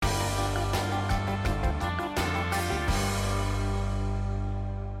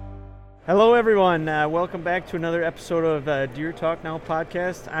Hello, everyone. Welcome back to another episode of Deer Talk Now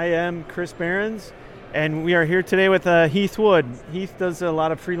podcast. I am Chris Behrens, and we are here today with Heath Wood. Heath does a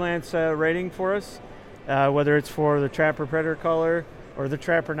lot of freelance writing for us, whether it's for the Trapper Predator Caller or the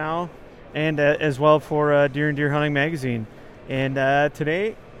Trapper Now, and as well for Deer and Deer Hunting Magazine. And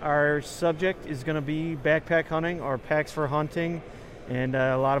today, our subject is going to be backpack hunting or packs for hunting, and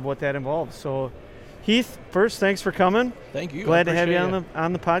a lot of what that involves. So, Heath, first, thanks for coming. Thank you. Glad to have you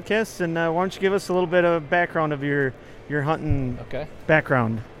on the podcast. And why don't you give us a little bit of background of your hunting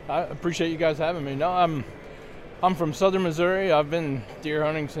background? I appreciate you guys having me. No, I'm from southern Missouri. I've been deer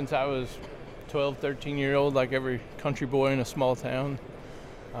hunting since I was 12, 13-year-old, like every country boy in a small town.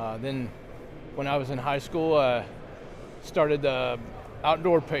 Then when I was in high school, I started the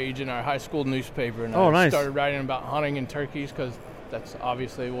outdoor page in our high school newspaper. And I started writing about hunting and turkeys because that's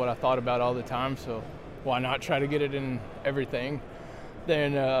obviously what I thought about all the time, so why not try to get it in everything?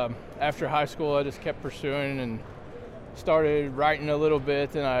 Then after high school, I just kept pursuing and started writing a little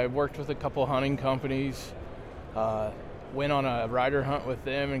bit, and I worked with a couple hunting companies, went on a rider hunt with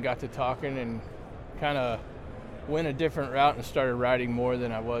them and got to talking and kind of went a different route and started writing more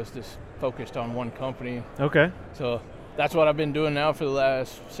than I was just focused on one company. Okay. So that's what I've been doing now for the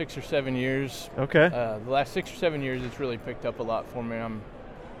last 6 or 7 years. Okay. The last 6 or 7 years, it's really picked up a lot for me. I'm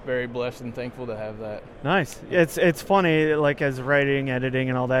very blessed and thankful to have that. Nice. It's funny, like as writing, editing,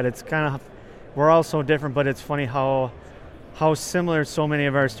 and all that. It's kind of, we're all so different, but it's funny how similar so many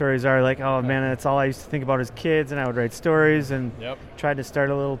of our stories are. Like, oh man, that's all I used to think about as kids, and I would write stories and tried to start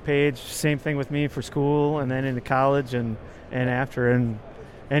a little page. Same thing with me for school, and then into college and after,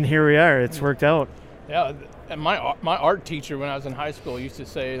 and here we are. It's worked out. Yeah. And my art teacher when I was in high school used to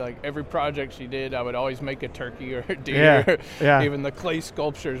say, like, every project she did, I would always make a turkey or a deer. Yeah. Even the clay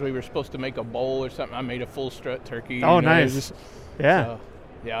sculptures, we were supposed to make a bowl or something. I made a full strut turkey. Oh, nice. So,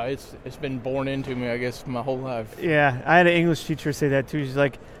 it's been born into me, I guess, my whole life. Yeah, I had an English teacher say that too. She's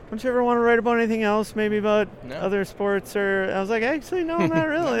like, don't you ever want to write about anything else, maybe about other sports? Or I was like, actually, no, not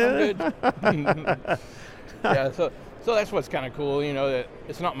really. Yeah, so that's what's kind of cool, that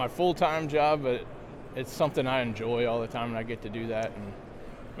it's not my full-time job, but it's something I enjoy all the time, and I get to do that. And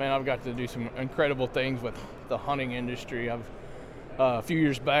man, I've got to do some incredible things with the hunting industry. A few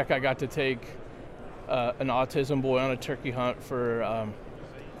years back, I got to take an autism boy on a turkey hunt for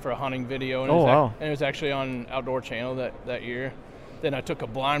a hunting video, and and it was actually on Outdoor Channel that year. Then I took a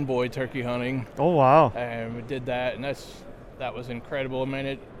blind boy turkey hunting. Oh wow! And we did that, and that was incredible. I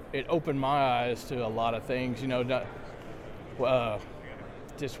mean, it opened my eyes to a lot of things.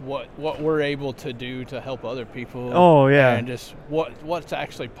 Just what we're able to do to help other people. Oh yeah. And just what's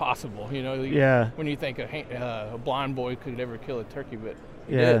actually possible. When you think a blind boy could ever kill a turkey, but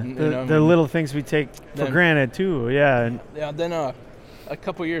the little things we take for granted too. Yeah. Then a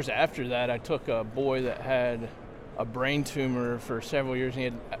couple years after that, I took a boy that had a brain tumor for several years, and he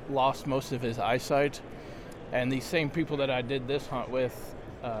had lost most of his eyesight. And these same people that I did this hunt with,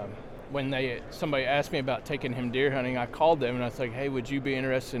 when somebody asked me about taking him deer hunting, I called them and I was like, hey, would you be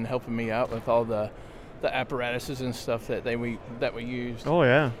interested in helping me out with all the apparatuses and stuff that we used? Oh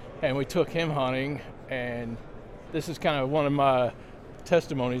yeah. And we took him hunting, and this is kind of one of my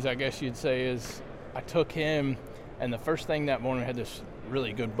testimonies, I guess you'd say, is I took him, and the first thing that morning I had this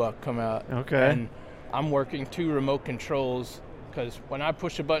really good buck come out. Okay. And I'm working 2 remote controls, because when I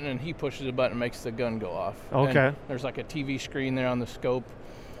push a button and he pushes a button, it makes the gun go off. Okay. And there's like a TV screen there on the scope.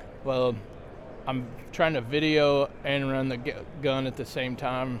 Well, I'm trying to video and run the gun at the same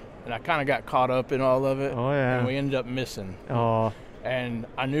time, and I kind of got caught up in all of it. Oh, yeah. And we ended up missing. Oh. And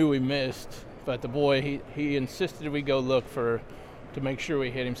I knew we missed, but the boy, he insisted we go look to make sure we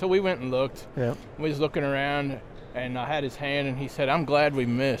hit him. So we went and looked. Yeah. We was looking around, and I had his hand, and he said, I'm glad we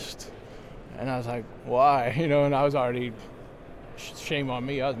missed. And I was like, why? And I was already, shame on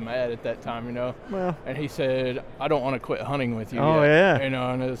me, I was mad at that time, Well. And he said, I don't want to quit hunting with you Oh, yet. yeah.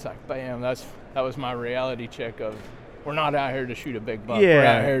 And it was like, bam, that was my reality check of, we're not out here to shoot a big buck. Yeah. We're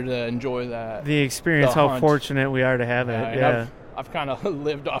out here to enjoy that. The experience, how fortunate we are to have it. Yeah. I've kind of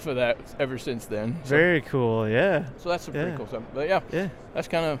lived off of that ever since then. So. Very cool, yeah. So that's some pretty cool stuff. But that's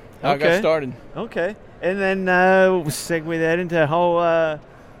kind of how I got started. Okay. And then segue that into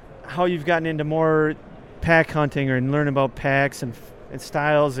how you've gotten into more pack hunting and learn about packs and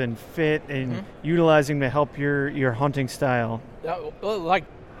styles and fit and utilizing to help your hunting style. Yeah, well, I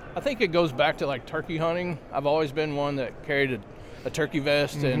think it goes back to turkey hunting. I've always been one that carried a turkey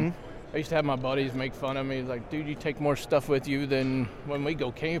vest, and I used to have my buddies make fun of me, like, dude, you take more stuff with you than when we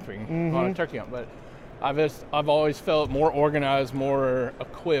go camping on a turkey hunt. But I've always felt more organized, more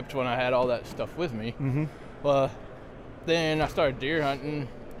equipped when I had all that stuff with me. Well, then I started deer hunting,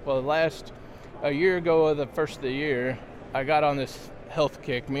 Well, a year ago, the first of the year, I got on this health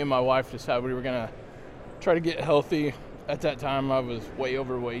kick. Me and my wife decided we were going to try to get healthy. At that time, I was way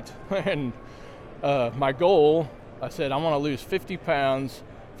overweight. And my goal, I said, I want to lose 50 pounds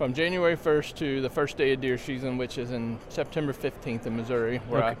from January 1st to the first day of deer season, which is in September 15th in Missouri,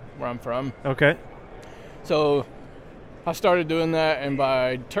 where I'm from. Okay. So I started doing that, and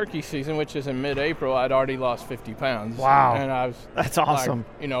by turkey season, which is in mid-April, I'd already lost 50 pounds. Wow. And that's awesome.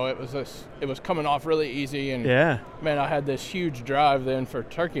 It was coming off really easy, and man, I had this huge drive then for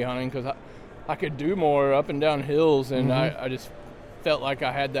turkey hunting because I could do more up and down hills, and I just felt like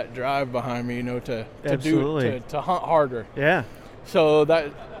I had that drive behind me, to hunt harder. Yeah. So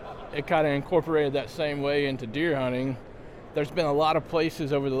that it kind of incorporated that same way into deer hunting. There's been a lot of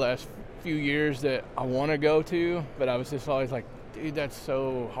places over the last few years that I want to go to, but I was just always like, dude, that's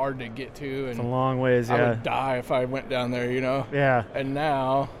so hard to get to, and it's a long ways. I would die if I went down there, Yeah. And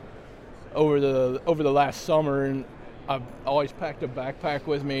now, over the last summer, and I've always packed a backpack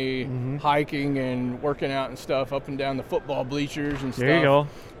with me, hiking and working out and stuff up and down the football bleachers and stuff. There you go.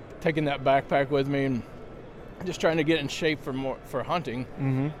 Taking that backpack with me and just trying to get in shape for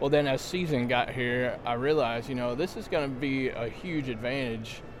hunting. Well, then as season got here, I realized, this is going to be a huge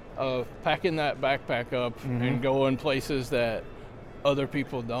advantage of packing that backpack up and going places that other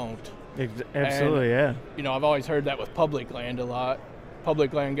people don't. Absolutely, and, I've always heard that with public land a lot.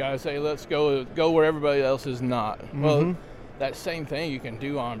 Public land guys say, let's go where everybody else is not. Well, that same thing you can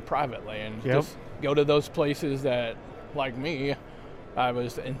do on private land. Yep. Just go to those places that, like me, I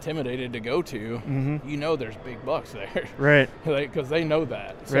was intimidated to go to. There's big bucks there. Right. Because they know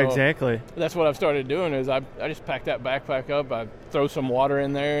that. So right, exactly. That's what I've started doing is I just pack that backpack up. I throw some water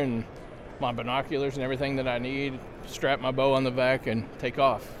in there and my binoculars and everything that I need, strap my bow on the back, and take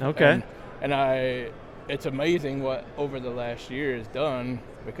off. Okay. And it's amazing what over the last year has done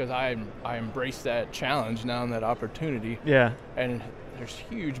because I embrace that challenge now and that opportunity. Yeah. And there's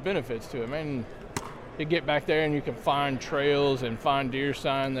huge benefits to it, man. You get back there and you can find trails and find deer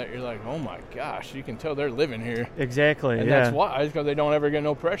sign that you're like, oh my gosh, you can tell they're living here. Exactly. And that's why, because they don't ever get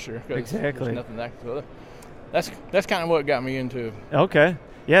no pressure. Exactly. There's nothing that. So that's kind of what got me into. Okay.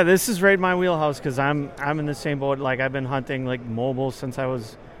 Yeah, this is right in my wheelhouse because I'm in the same boat. Like I've been hunting like mobile since I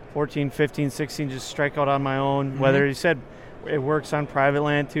was 14, 15, 16, just strike out on my own. Whether you said it works on private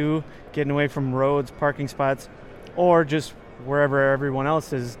land too, getting away from roads, parking spots, or just wherever everyone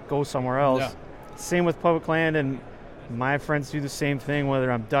else is, go somewhere else. Yeah. Same with public land, and my friends do the same thing, whether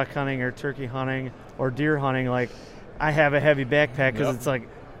I'm duck hunting or turkey hunting or deer hunting. Like, I have a heavy backpack because it's like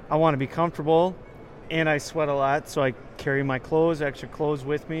I want to be comfortable, and I sweat a lot, so I carry my extra clothes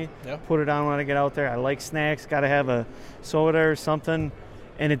with me, put it on when I get out there. I like snacks, got to have a soda or something,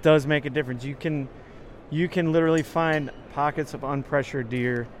 and it does make a difference. You can literally find pockets of unpressured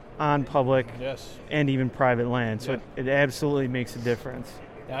deer on public and even private land, so it absolutely makes a difference.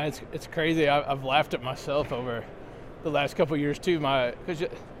 Yeah, it's crazy. I've laughed at myself over the last couple of years too. Because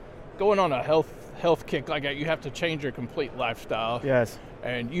going on a health kick like that, you have to change your complete lifestyle. Yes.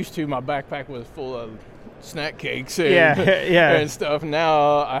 And used to, my backpack was full of snack cakes and, and stuff.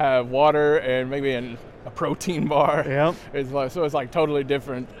 Now I have water and maybe a protein bar. Yep. It's like totally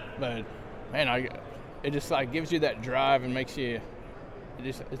different. But man, it just like gives you that drive and makes you.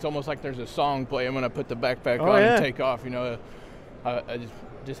 It's almost like there's a song playing when I put the backpack on and take off. I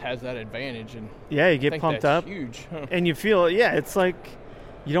just has that advantage, and you get pumped up, huge. And you feel it's like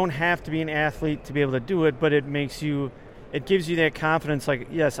you don't have to be an athlete to be able to do it, but it gives you that confidence, like,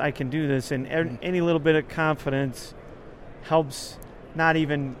 yes, I can do this, and any little bit of confidence helps, not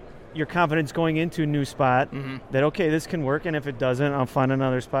even your confidence going into a new spot, that okay, this can work, and if it doesn't, I'll find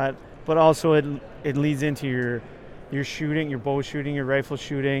another spot, but also it leads into your shooting, your bow shooting, your rifle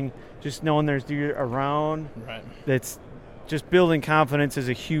shooting, just knowing there's deer around. Right. That's just building confidence is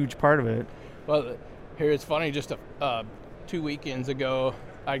a huge part of it. Well, here it's funny. Just 2 weekends ago,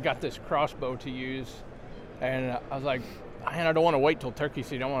 I got this crossbow to use, and I was like, man, I don't want to wait till turkey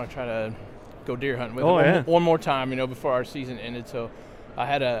season. I want to try to go deer hunting with it one more time, before our season ended. So I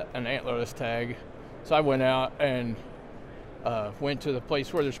had an antlerless tag. So I went out and went to the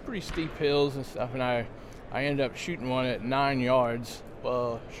place where there's pretty steep hills and stuff, and I ended up shooting one at 9 yards.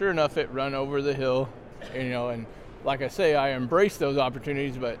 Well, sure enough, it run over the hill, and like I say, I embrace those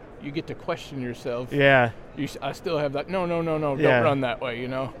opportunities, but you get to question yourself. Yeah. I still have that, no, don't run that way,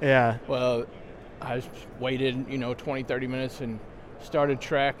 Yeah. Well, I just waited, 20, 30 minutes and started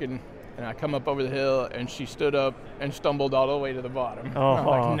tracking, and I come up over the hill, and she stood up and stumbled all the way to the bottom. Oh. I'm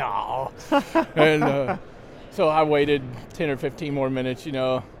like, no. And so I waited 10 or 15 more minutes,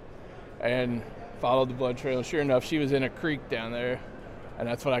 and followed the blood trail. Sure enough, she was in a creek down there. And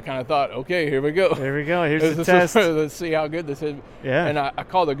that's what I kind of thought, okay, here we go. There we go. Here's the test. Let's see how good this is. Yeah. And I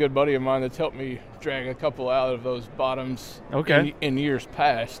called a good buddy of mine that's helped me drag a couple out of those bottoms in years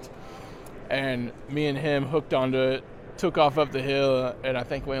past. And me and him hooked onto it, took off up the hill, and I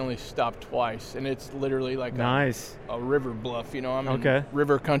think we only stopped twice. And it's literally like a river bluff. You know, I'm in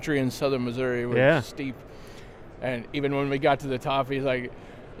river country in southern Missouri where it's steep. And even when we got to the top, he's like,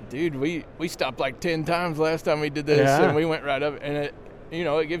 dude, we stopped like 10 times last time we did this, and we went right up. And it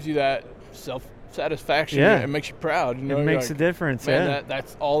gives you that self-satisfaction. Yeah. It makes you proud. You know? It makes a difference, man,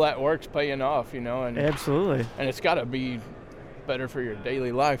 that's all that work's paying off, you know. And absolutely. And it's got to be better for your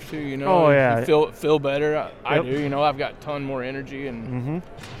daily life, too, you know. Oh, yeah. You feel better. I do, you know. I've got a ton more energy, and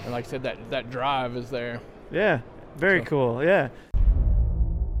like I said, that drive is there. Yeah, very cool, yeah.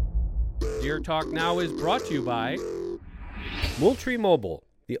 Deer Talk Now is brought to you by Moultrie Mobile.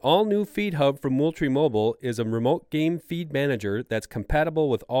 The all-new feed hub from Moultrie Mobile is a remote game feed manager that's compatible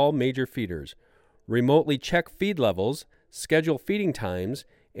with all major feeders. Remotely check feed levels, schedule feeding times,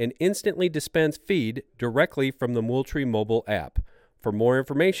 and instantly dispense feed directly from the Moultrie Mobile app. For more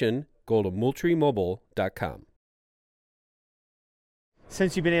information, go to moultriemobile.com.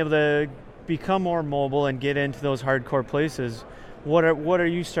 Since you've been able to become more mobile and get into those hardcore places, what are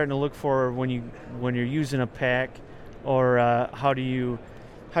you starting to look for when you're using a pack, or how do you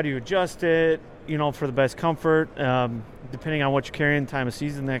adjust it, you know, for the best comfort, depending on what you're carrying, time of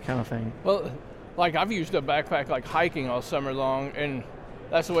season, that kind of thing? Well, like I've used a backpack like hiking all summer long, and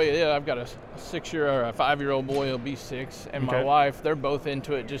that's the way it is. I've got a 6-year or a 5-year-old boy, he'll be 6, and my wife, they're both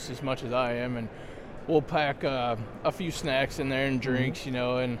into it just as much as I am, and we'll pack a few snacks in there and drinks, you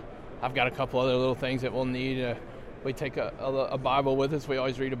know, and I've got a couple other little things that we'll need. We take a Bible with us. We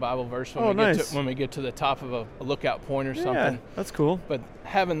always read a Bible verse when we get to the top of a lookout point or something. Yeah, that's cool. But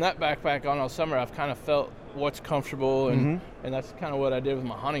having that backpack on all summer, I've kind of felt what's comfortable, and that's kind of what I did with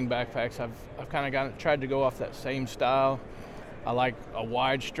my hunting backpacks. I've kind of tried to go off that same style. I like a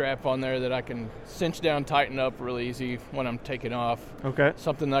wide strap on there that I can cinch down, tighten up really easy when I'm taking off. Okay.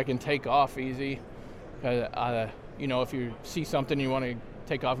 Something that I can take off easy. You know, if you see something you want to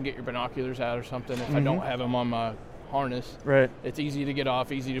take off and get your binoculars out or something, if I don't have them on my harness, it's easy to get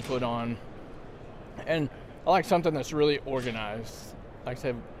off, easy to put on. And I like something that's really organized. Like I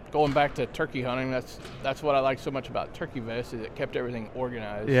said, going back to turkey hunting, that's what I like so much about turkey vests, is it kept everything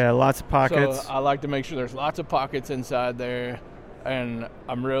organized. Yeah, lots of pockets. So I like to make sure there's lots of pockets inside there, and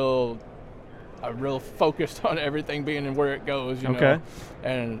I'm real focused on everything being in where it goes, you know.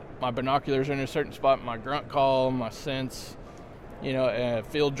 And my binoculars are in a certain spot, my grunt call, my scents, you know,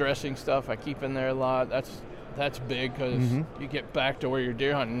 field dressing stuff I keep in there a lot. That's big, because you get back to where you're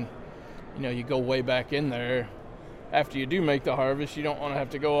deer hunting, you know, you go way back in there. After you do make the harvest, you don't want to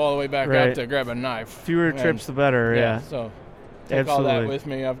have to go all the way back out to grab a knife. Fewer trips, the better, yeah. So take all that with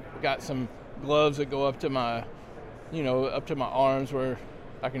me. I've got some gloves that go up to my arms, where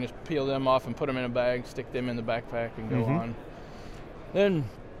I can just peel them off and put them in a bag, stick them in the backpack, and go on. Then,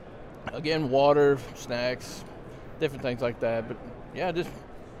 again, water, snacks, different things like that. But, yeah, just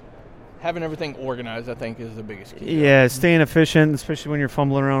having everything organized, I think, is the biggest key. Yeah, staying efficient, especially when you're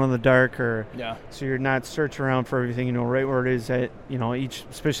fumbling around in the dark, so you're not searching around for everything, you know, right where it is at, you know, each,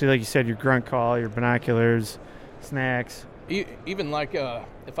 especially like you said, your grunt call, your binoculars, snacks. Even like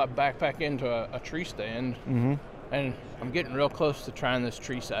if I backpack into a tree stand, and I'm getting real close to trying this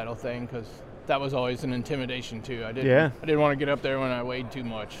tree saddle thing, because that was always an intimidation too. I didn't want to get up there when I weighed too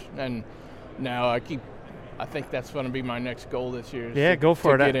much, and now I think that's going to be my next goal this year. Yeah, go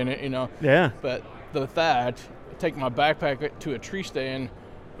for it. Get in it, you know. Yeah. But with that, take my backpack to a tree stand.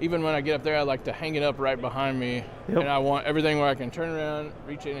 Even when I get up there, I like to hang it up right behind me, and I want everything where I can turn around,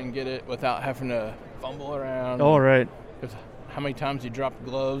 reach in, and get it without having to fumble around. Oh, right. Because how many times you drop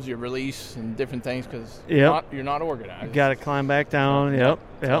gloves, you release, and different things, because you're not organized. You got to climb back down. Yep.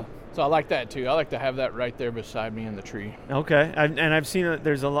 So I like that too. I like to have that right there beside me in the tree. Okay. I've seen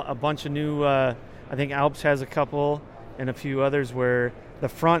there's a bunch of new. I think Alps has a couple, and a few others where the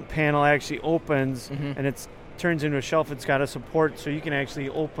front panel actually opens and it turns into a shelf. It's got a support, so you can actually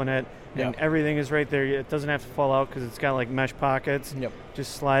open it, and everything is right there. It doesn't have to fall out because it's got like mesh pockets.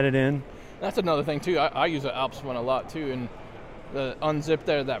 Just slide it in. That's another thing too. I use an Alps one a lot too, and the unzip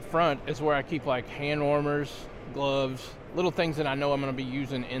there, that front, is where I keep like hand warmers, gloves, little things that I know I'm going to be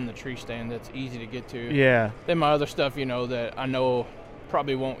using in the tree stand that's easy to get to. Yeah. Then my other stuff, you know, that I know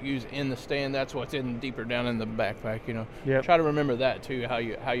probably won't use in the stand, that's what's in deeper down in the backpack, you know. Try to remember that too, how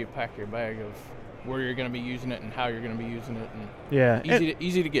you pack your bag, of where you're going to be using it and how you're going to be using it, and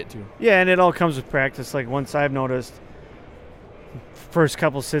easy to get to. Yeah, and it all comes with practice. Like once I've noticed, first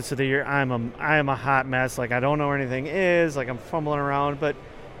couple sits of the year, I am a hot mess. Like, I don't know where anything is. Like, I'm fumbling around. But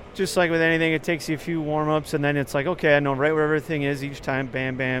just like with anything, it takes you a few warm-ups, and then it's like, okay, I know right where everything is each time.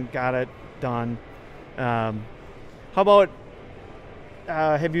 Bam, bam, got it, done. How about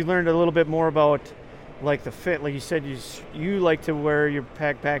have you learned a little bit more about, like, the fit? Like you said, you like to wear your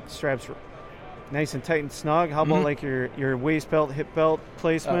pack straps nice and tight and snug. How about like your waist belt, hip belt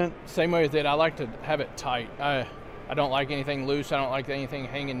placement? Same way with it. I like to have it tight. I don't like anything loose. I don't like anything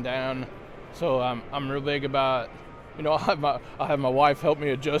hanging down. So I'm real big about, I'll have my wife help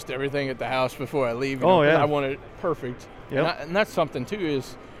me adjust everything at the house before I leave. I want it perfect. Yep. And that's something too,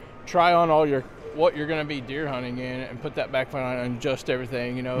 is try on what you're going to be deer hunting in and put that backpack on and adjust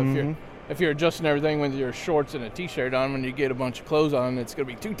everything. If you're adjusting everything with your shorts and a t-shirt on, when you get a bunch of clothes on, it's going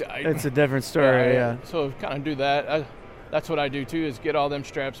to be too tight. It's a different story, yeah. So kind of do that. That's what I do too, is get all them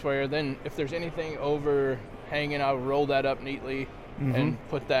straps where then if there's anything over hanging, I'll roll that up neatly and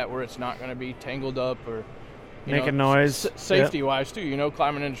put that where it's not going to be tangled up or make a noise. Safety-wise too,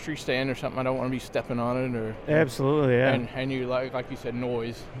 climbing in a tree stand or something, I don't want to be stepping on it or. Absolutely, yeah. And you like you said,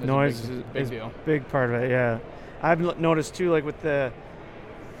 noise. Noise is a big deal. Big part of it, yeah. I've noticed too, like with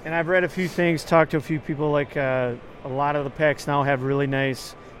and I've read a few things, talked to a few people, like a lot of the packs now have really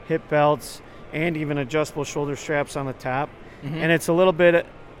nice hip belts and even adjustable shoulder straps on the top. And it's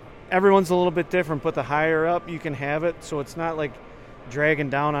everyone's a little bit different, but the higher up you can have it, so it's not like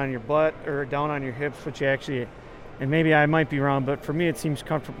dragging down on your butt or down on your hips, which you actually, and maybe I might be wrong, but for me it seems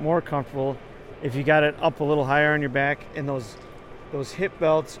more comfortable if you got it up a little higher on your back, and those hip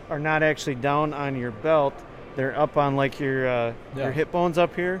belts are not actually down on your belt. They're up on like your hip bones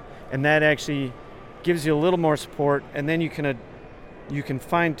up here, and that actually gives you a little more support. And then you can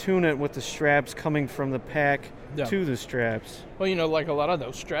fine tune it with the straps coming from the pack to the straps. Well, like a lot of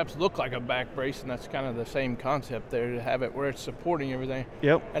those straps look like a back brace, and that's kind of the same concept there, to have it where it's supporting everything.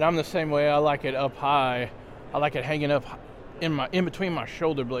 Yep. And I'm the same way. I like it up high. I like it hanging up in between my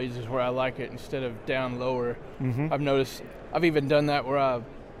shoulder blades is where I like it, instead of down lower. I've noticed. I've even done that where I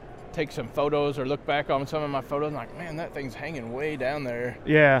take some photos or look back on some of my photos and like, man, that thing's hanging way down there.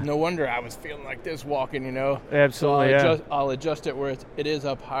 Yeah. No wonder I was feeling like this walking, Absolutely, so I'll adjust it where it is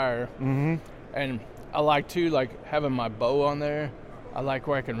up higher. And I like to, like, having my bow on there. I like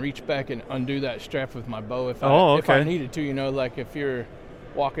where I can reach back and undo that strap with my bow if I needed to, like if you're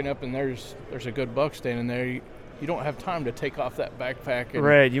walking up and there's a good buck standing there, you don't have time to take off that backpack. And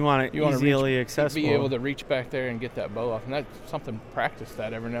right, you want it easily accessible. Be able to reach back there and get that bow off. And that's something, practice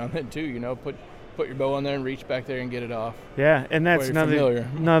that every now and then too, put your bow on there and reach back there and get it off. Yeah, and that's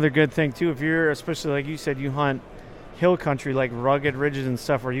another good thing too. If you're, especially like you said, you hunt hill country, like rugged ridges and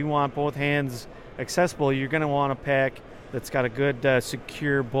stuff where you want both hands accessible, you're going to want a pack that's got a good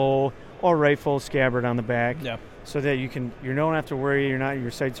secure bow or rifle scabbard on the back. Yeah. So that you don't have to worry,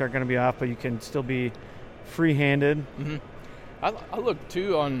 your sights aren't going to be off, but you can still be free-handed. I look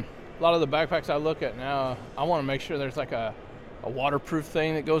too on a lot of the backpacks I look at now. I want to make sure there's like a waterproof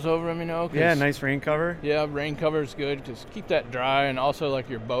thing that goes over them, Yeah, nice rain cover. Yeah, rain cover is good. Just keep that dry, and also like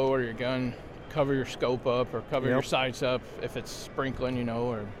your bow or your gun, cover your scope up or cover your sights up if it's sprinkling,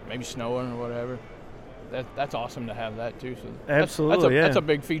 or maybe snowing or whatever. That's awesome to have that too. So absolutely, that's a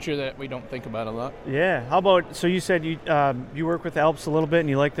big feature that we don't think about a lot. Yeah. How about, so you said you work with Alps a little bit and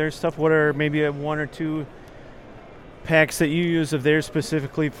you like their stuff. What are maybe one or two packs that you use of theirs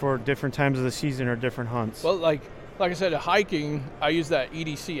specifically for different times of the season or different hunts? Well, like I said, hiking, I use that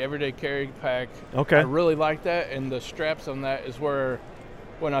EDC Everyday Carry Pack. Okay. I really like that, and the straps on that is where,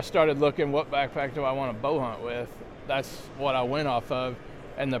 when I started looking what backpack do I want to bow hunt with, that's what I went off of.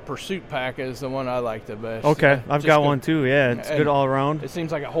 And the Pursuit pack is the one I like the best. Okay, I've got one too. Yeah, it's good all around. It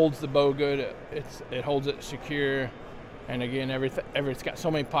seems like it holds the bow good. It holds it secure, and again, it's got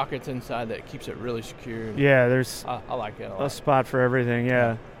so many pockets inside that it keeps it really secure. Yeah, there's I like it a lot. A spot for everything.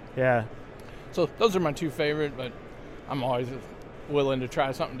 Yeah. So those are my two favorite, but I'm always willing to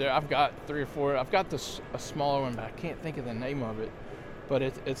try something different. I've got 3 or 4. I've got a smaller one, but I can't think of the name of it. But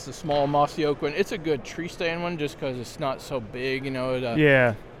it's the small mossy oak one. It's a good tree stand one just because it's not so big,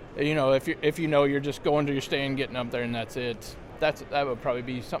 yeah. If you're just going to your stand, getting up there, and that's it. That would probably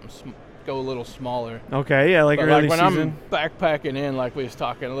be something go a little smaller. Okay, yeah, like early when season. I'm backpacking in, like we was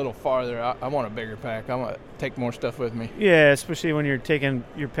talking, a little farther, I want a bigger pack. I want to take more stuff with me. Yeah, especially when you're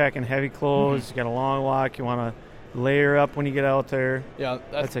packing heavy clothes. You got a long walk. You want to layer up when you get out there. Yeah,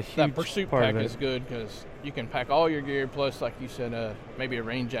 that's a huge that Pursuit part pack of it. is good because you can pack all your gear, plus, like you said, maybe a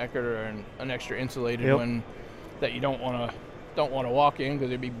rain jacket or an extra insulated one that you don't want to walk in because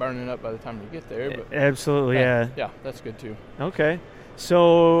it'd be burning up by the time you get there. But absolutely, yeah. Yeah, that's good too. Okay,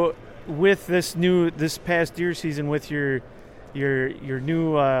 so with this past deer season, with your your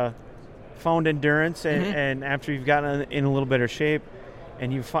new found endurance, and after you've gotten in a little better shape,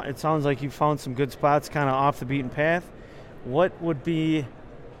 and it sounds like you found some good spots kind of off the beaten path, what would be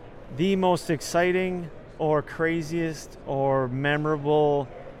the most exciting or craziest or memorable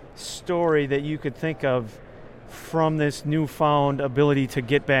story that you could think of from this newfound ability to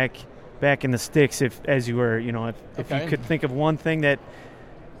get back in the sticks, if you could think of one thing that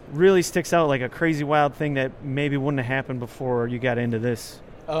really sticks out, like a crazy wild thing that maybe wouldn't have happened before you got into this?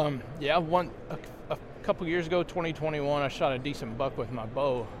 A couple years ago, 2021, I shot a decent buck with my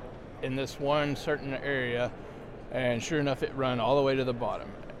bow in this one certain area, and sure enough, it ran all the way to the bottom.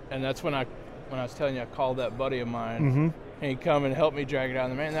 And that's when I was telling you, I called that buddy of mine, and he come and helped me drag it out.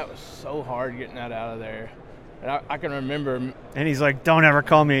 And man, that was so hard getting that out of there. And I can remember. And he's like, "Don't ever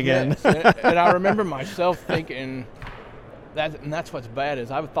call me again." Yes, and I remember myself thinking and that's what's bad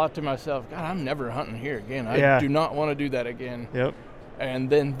is I thought to myself, God, I'm never hunting here again. I do not want to do that again. Yep. And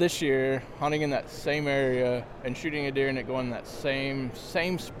then this year, hunting in that same area and shooting a deer and it going in that same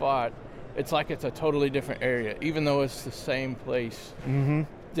spot, it's like it's a totally different area, even though it's the same place. Mm-hmm.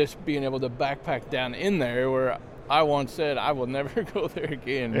 Just being able to backpack down in there where I once said I will never go there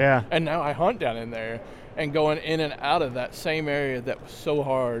again. Yeah. And now I hunt down in there and going in and out of that same area that was so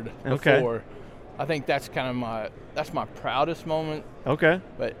hard before. Okay. I think that's kind of my proudest moment. Okay.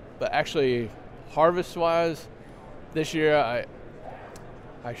 But actually, harvest-wise, this year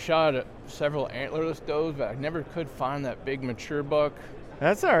I shot several antlerless does, but I never could find that big mature buck.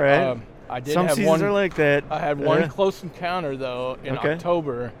 That's all right. I did Some have seasons one, are like that. I had one close encounter, though, in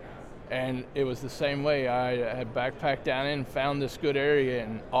October, and it was the same way. I had backpacked down in and found this good area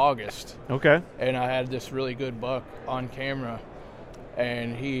in August. Okay. And I had this really good buck on camera,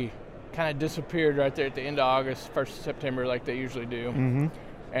 and he kind of disappeared right there at the end of August, 1st of September, like they usually do. Mm-hmm.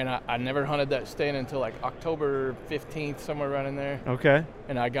 And I never hunted that stand until like October 15th, somewhere around in there. Okay.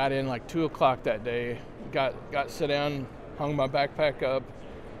 And I got in like 2 o'clock that day, got sit down, hung my backpack up,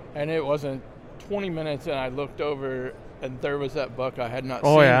 and it wasn't 20 minutes, and I looked over, and there was that buck I had not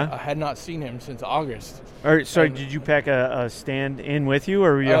seen. Yeah? I had not seen him since August. All right, so did you pack a stand in with you,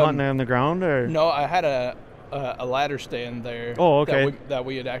 or were you hunting on the ground? Or? No, I had a ladder stand there. Oh, okay. That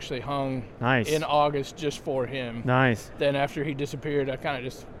we had actually hung nice. In August just for him. Nice. Then after he disappeared, I kind of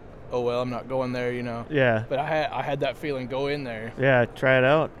just, I'm not going there, you know. Yeah. But I had that feeling, go in there. Yeah, try it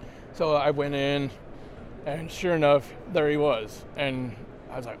out. So I went in, and sure enough, there he was. And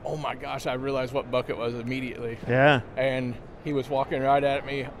I was like, oh my gosh, I realized what buck it was immediately. Yeah. And he was walking right at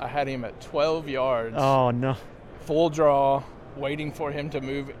me. I had him at 12 yards. Oh, no. Full draw, waiting for him to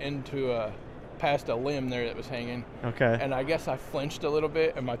move past a limb there that was hanging. Okay. And I guess I flinched a little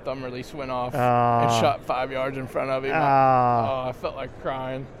bit, and my thumb release went off and shot 5 yards in front of him. I felt like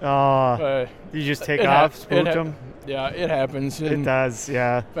crying. Did you just take off, spooked him? Yeah, it happens. It does,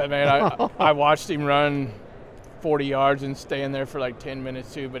 yeah. But, man, I watched him run 40 yards and stay in there for like 10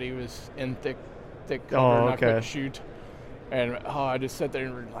 minutes, too, but he was in thick cover, and I couldn't shoot. And, I just sat there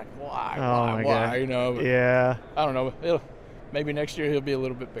and was like, why, you know? But yeah. I don't know. Maybe next year he'll be a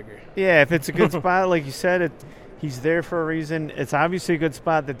little bit bigger. Yeah, if it's a good spot, like you said, he's there for a reason. It's obviously a good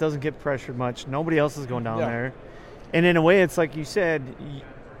spot that doesn't get pressured much. Nobody else is going down there. And in a way, it's like you said,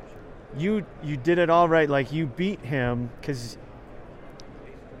 you did it all right. Like, you beat him because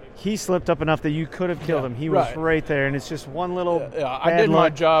he slipped up enough that you could have killed him. He was right there, and it's just one little I did my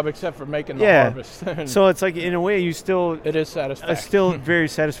job except for making the harvest. So it's like, in a way, it is satisfactory. It's still very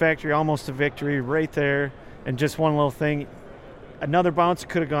satisfactory, almost a victory right there, and just one little thing. Another bounce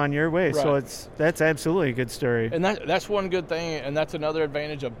could have gone your way, so that's absolutely a good story. And that's one good thing, and that's another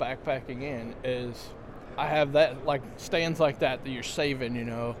advantage of backpacking in is I have that, like, stands like that you're saving, you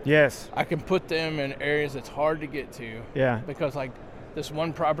know. Yes. I can put them in areas that's hard to get to. Yeah. Because, like, this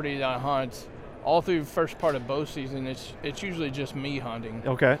one property that I hunt, all through the first part of bow season, it's usually just me hunting.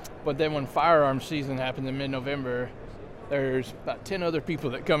 Okay. But then when firearm season happens in mid-November, there's about 10 other people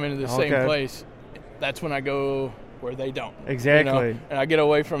that come into the same place. That's when I go where they don't. Exactly. You know? And I get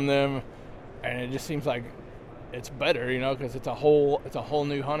away from them, and it just seems like it's better, you know, because it's a whole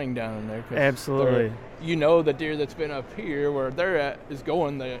new hunting down in there. Absolutely. You know, the deer that's been up here where they're at is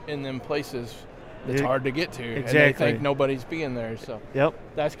going in them places that's hard to get to. Exactly. And they think nobody's being there. So yep.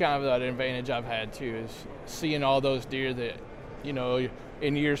 That's kind of that advantage I've had, too, is seeing all those deer that, you know,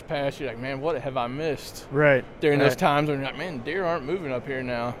 in years past, you're like, man, what have I missed? Right. During those times when you're like, man, deer aren't moving up here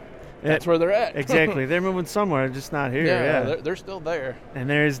now. That's where they're at. Exactly. They're moving somewhere, just not here. Yeah. They're still there. And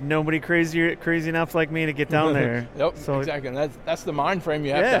there's nobody crazy enough like me to get down there. Yep, so, exactly. And that's the mind frame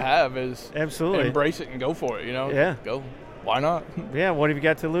you have to have is absolutely embrace it and go for it, you know? Yeah. Go. Why not? Yeah, what have you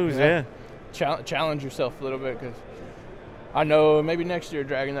got to lose? Yeah. Challenge yourself a little bit because I know maybe next year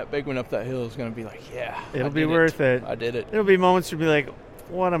dragging that big one up that hill is going to be like, yeah. It'll be worth it. I did it. It'll be moments to be like,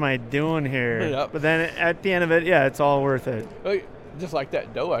 what am I doing here? Yep. But then at the end of it, yeah, it's all worth it. Just like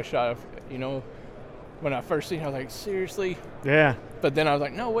that doe I shot, when I first seen it, I was like, seriously? Yeah. But then I was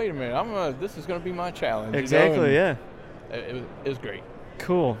like, no, wait a minute. This is going to be my challenge. Exactly, yeah. It was great.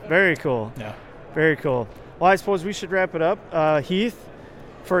 Cool. Very cool. Yeah. Very cool. Well, I suppose we should wrap it up. Heath,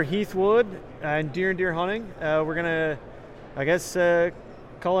 for Heath Wood and Deer Hunting, we're going to, I guess,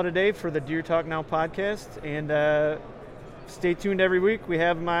 call it a day for the Deer Talk Now podcast. And stay tuned every week. We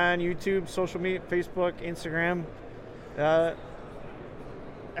have them on YouTube, social media, Facebook, Instagram.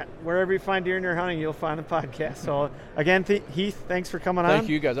 Wherever you find Deer and Deer Hunting, you'll find a podcast. So, again, Heath, thanks for coming on. Thank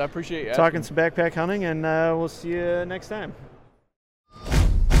you, guys. I appreciate you talking some backpack hunting, and we'll see you next time.